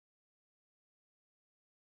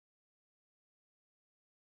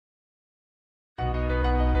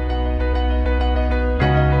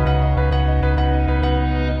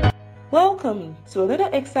Welcome to another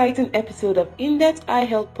exciting episode of In-Depth Eye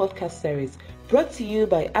Health Podcast Series, brought to you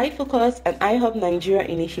by iFocus and iHub Nigeria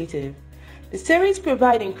Initiative. The series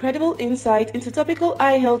provide incredible insight into topical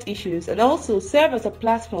eye health issues and also serve as a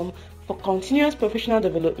platform for continuous professional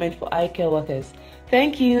development for eye care workers.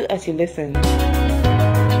 Thank you as you listen.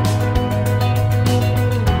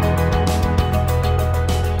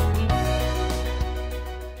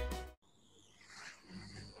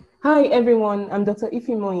 Hi everyone, I'm Dr.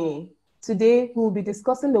 Ifemoye. Today we'll be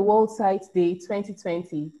discussing the World Sight Day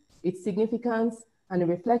 2020, its significance and a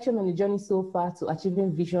reflection on the journey so far to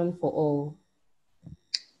achieving vision for all.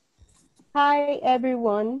 Hi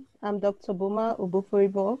everyone, I'm Dr. Boma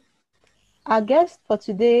Oboforibo. Our guest for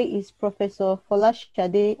today is Professor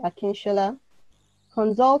Folasade Akinsola,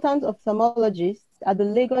 consultant ophthalmologist at the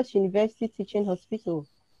Lagos University Teaching Hospital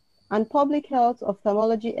and public health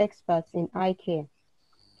ophthalmology expert in eye care.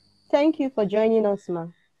 Thank you for joining us, Ma.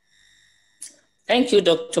 Thank you,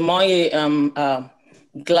 Dr. Moye. I'm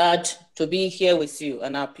glad to be here with you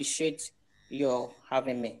and I appreciate your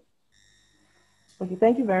having me. Okay,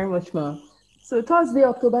 thank you very much, Ma. So Thursday,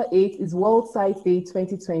 October 8th is World Sight Day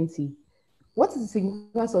 2020. What is the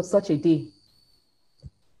significance of such a day?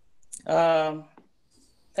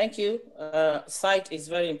 Thank you. Sight is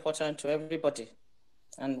very important to everybody.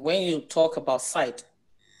 And when you talk about sight,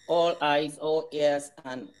 all eyes, all ears,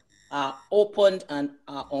 and are opened and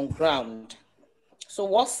are on ground. So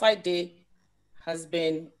World Sight Day has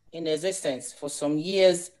been in existence for some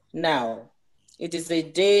years now. It is a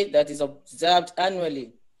day that is observed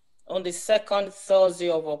annually on the second Thursday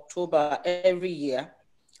of October every year,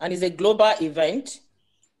 and is a global event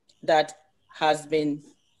that has been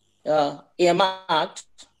earmarked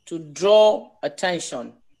to draw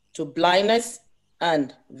attention to blindness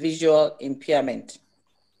and visual impairment.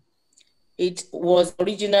 It was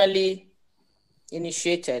originally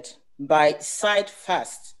initiated by Sight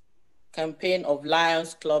First campaign of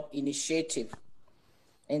Lions Club Initiative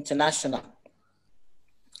International.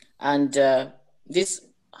 And this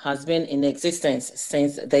has been in existence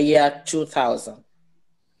since the year 2000.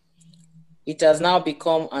 It has now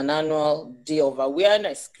become an annual day of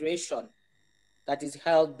awareness creation that is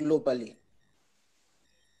held globally.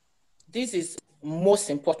 This is most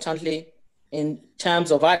importantly in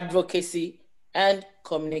terms of advocacy and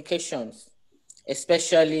communications,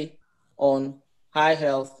 especially on eye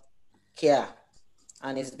health care,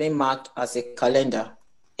 and it's been marked as a calendar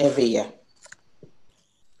every year.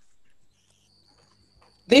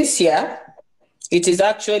 This year, it is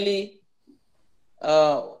actually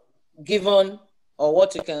given, or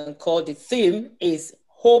what you can call the theme is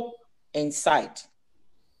Hope in Sight.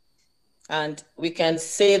 And we can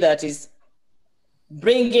say that is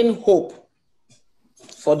bringing hope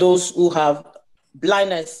for those who have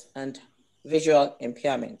blindness and visual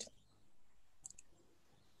impairment.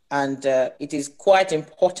 And it is quite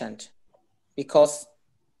important because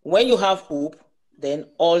when you have hope, then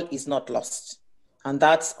all is not lost. And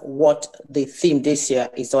that's what the theme this year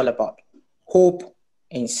is all about, Hope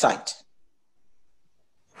in Sight.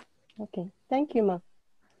 Okay, thank you, Ma.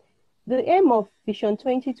 The aim of Vision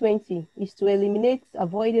 2020 is to eliminate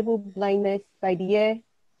avoidable blindness by the year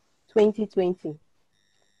 2020.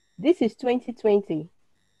 This is 2020.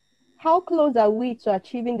 How close are we to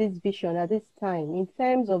achieving this vision at this time in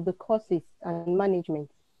terms of the causes and management?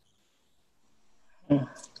 We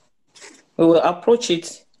will approach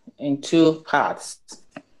it in two parts.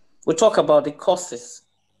 We'll talk about the causes.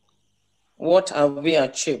 What have we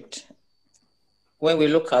achieved? When we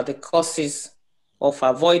look at the causes of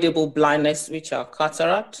avoidable blindness, which are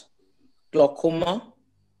cataract, glaucoma,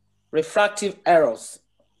 refractive errors,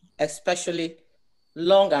 especially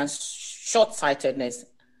long and short-sightedness,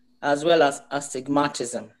 as well as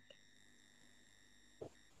astigmatism.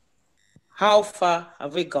 How far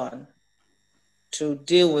have we gone to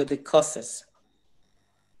deal with the causes?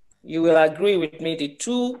 You will agree with me, the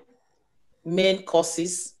two main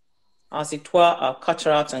causes, as it were, are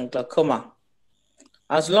cataract and glaucoma.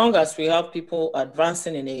 As long as we have people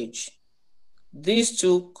advancing in age, these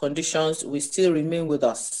two conditions will still remain with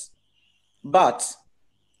us. But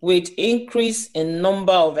with increase in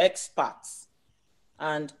number of experts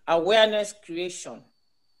and awareness creation,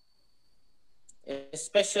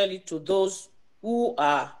 especially to those who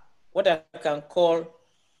are what I can call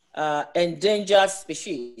endangered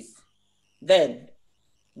species, then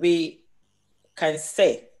we can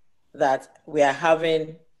say that we are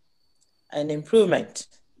having an improvement.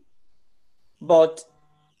 But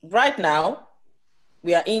right now,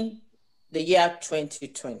 we are in the year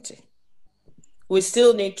 2020. We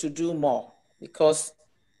still need to do more because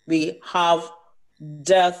we have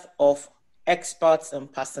dearth of experts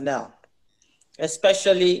and personnel.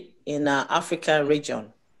 especially in our African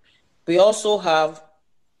region. We also have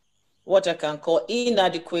what I can call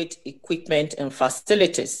inadequate equipment and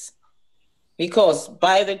facilities, because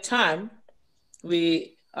by the time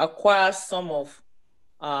we acquire some of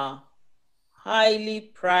our highly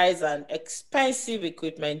priced and expensive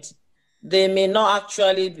equipment, they may not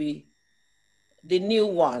actually be the new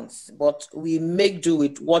ones, but we make do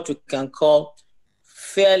with what we can call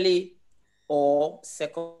fairly or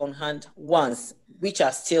second-hand ones, which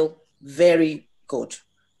are still very good.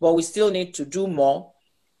 But we still need to do more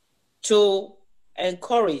to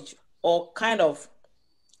encourage or kind of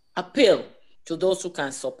appeal to those who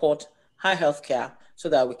can support high healthcare so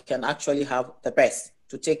that we can actually have the best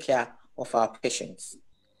to take care of our patients.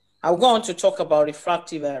 I'll go on to talk about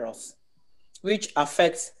refractive errors, which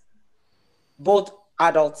affects both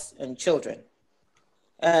adults and children.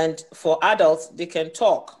 And for adults, they can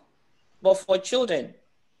talk, but for children,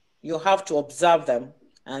 you have to observe them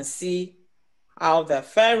and see how they're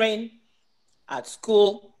faring at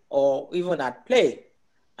school or even at play.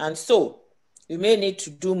 And so we may need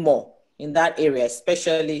to do more in that area,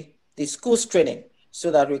 especially the school screening,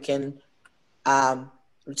 so that we can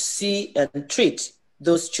see and treat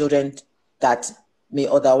those children that may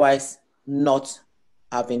otherwise not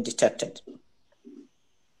have been detected.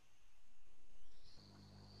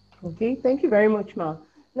 Okay, thank you very much, Ma.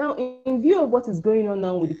 Now, in view of what is going on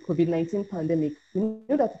now with the COVID-19 pandemic, we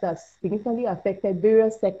know that it has significantly affected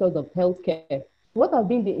various sectors of healthcare. What have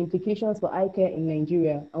been the implications for eye care in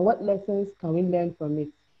Nigeria, and what lessons can we learn from it?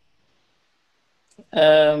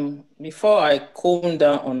 Before I calm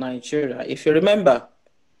down on Nigeria, if you remember,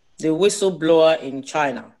 the whistleblower in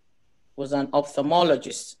China was an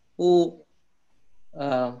ophthalmologist who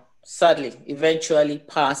sadly eventually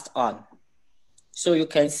passed on. So you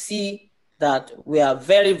can see that we are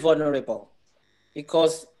very vulnerable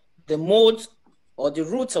because the modes or the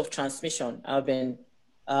routes of transmission have been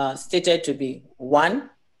stated to be one,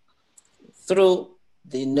 through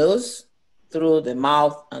the nose, through the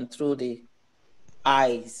mouth, and through the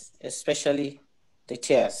eyes, especially the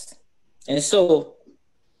tears. And so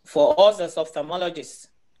for us as ophthalmologists,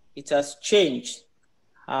 it has changed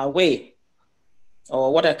our way,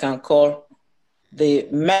 or what I can call the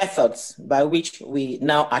methods by which we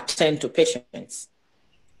now attend to patients.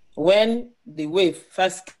 When the wave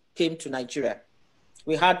first came to Nigeria,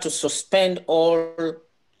 we had to suspend all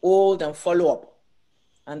hold and follow-up.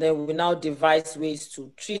 And then we now devise ways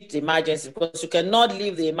to treat the emergencies, because you cannot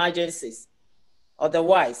leave the emergencies.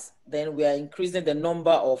 Otherwise, then we are increasing the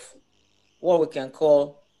number of what we can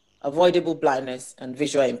call avoidable blindness and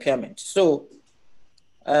visual impairment. So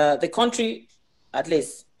the country, at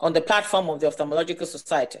least on the platform of the Ophthalmological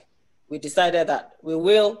Society, we decided that we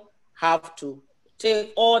will have to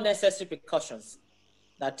take all necessary precautions.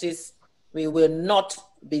 That is, we will not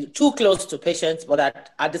be too close to patients, but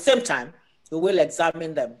at the same time, we will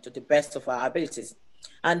examine them to the best of our abilities.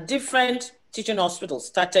 And different teaching hospitals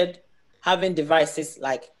started having devices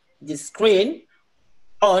like the screen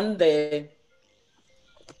on the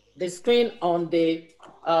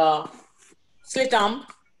slit arm,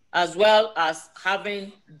 as well as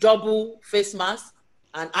having double face mask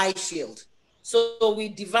and eye shield. So we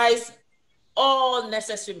devised all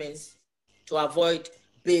necessary means to avoid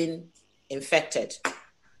being infected.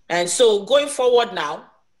 And so going forward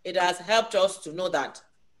now, it has helped us to know that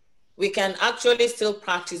we can actually still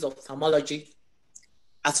practice ophthalmology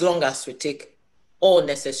as long as we take all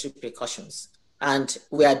necessary precautions. And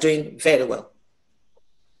we are doing very well.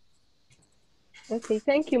 Okay,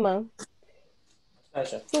 thank you, ma'am.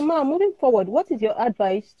 Pleasure. So, ma'am, moving forward, what is your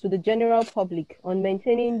advice to the general public on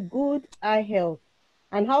maintaining good eye health,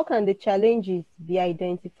 and how can the challenges be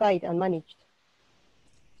identified and managed?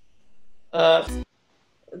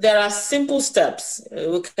 There are simple steps.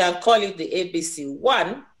 We can call it the ABC.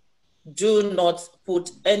 One, do not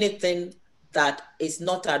put anything that is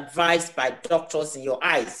not advised by doctors in your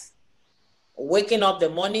eyes. Waking up in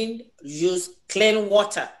the morning, use clean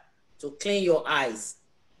water to clean your eyes.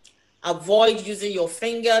 Avoid using your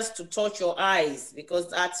fingers to touch your eyes, because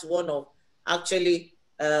that's one of actually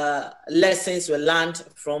lessons we learned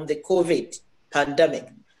from the COVID pandemic.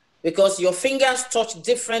 Because your fingers touch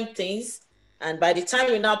different things, and by the time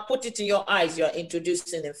you now put it in your eyes, you're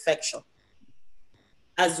introducing infection,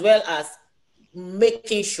 as well as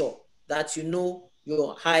making sure that you know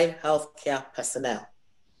your high healthcare personnel.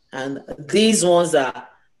 And these ones are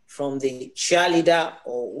from the cheerleader,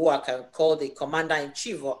 or who I can call the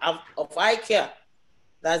commander-in-chief of eye care.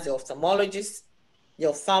 That's the ophthalmologist, the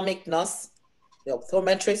ophthalmic nurse, the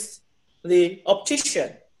optometrist, the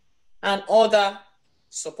optician, and other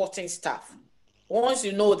supporting staff. Once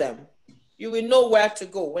you know them, you will know where to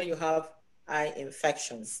go when you have eye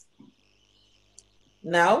infections.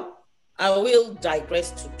 Now, I will digress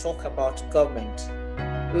to talk about government.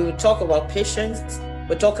 We will talk about patients,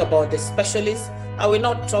 we'll talk about the specialists. I will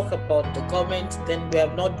not talk about the government, then we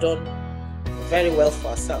have not done very well for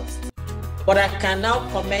ourselves. But I can now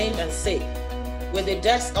comment and say, with the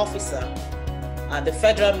desk officer at the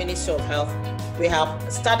Federal Ministry of Health, we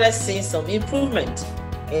have started seeing some improvement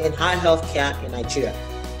in high health care in Nigeria.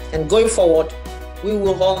 And going forward, we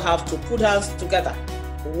will all have to put hands together,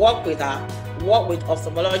 work with her, work with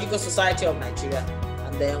Ophthalmological Society of Nigeria,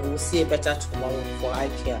 and then we'll see a better tomorrow for eye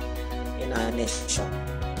care in our nation.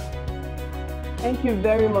 Thank you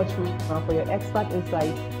very much, Ruth, for your expert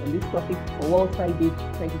insight on this topic for World Sight Day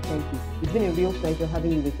 2020. It's been a real pleasure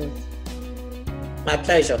having you with us. My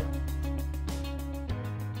pleasure.